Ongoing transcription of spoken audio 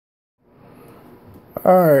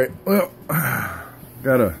Alright, well,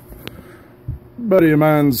 got a buddy of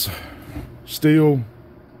mine's Stihl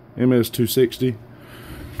MS260.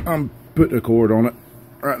 I'm putting a cord on it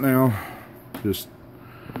right now. Just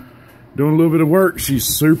doing a little bit of work. She's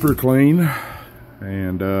super clean,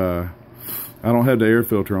 and I don't have the air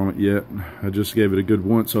filter on it yet. I just gave it a good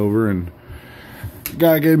once over, and the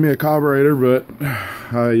guy gave me a carburetor, but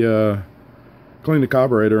I cleaned the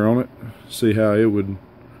carburetor on it, see how it would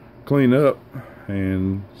clean up,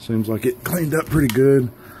 and seems like it cleaned up pretty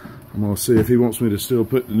good. I'm gonna see if he wants me to still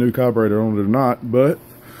put the new carburetor on it or not, but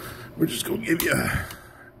we're just gonna give you a,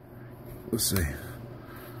 let's see,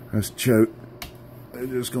 that's choke. I'm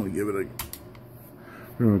just gonna give it a,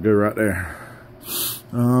 we're gonna go right there.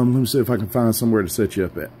 Let me see if I can find somewhere to set you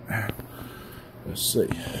up at. Let's see.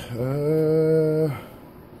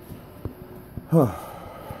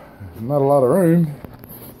 Not a lot of room.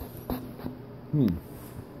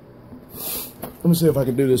 Let me see if I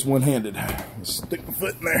can do this one-handed. Let's stick my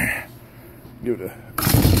foot in there. Give it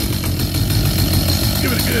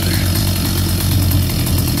a good.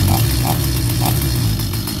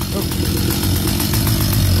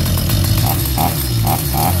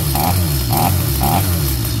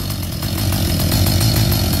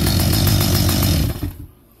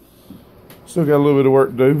 Still got a little bit of work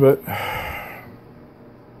to do, but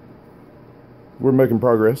we're making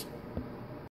progress.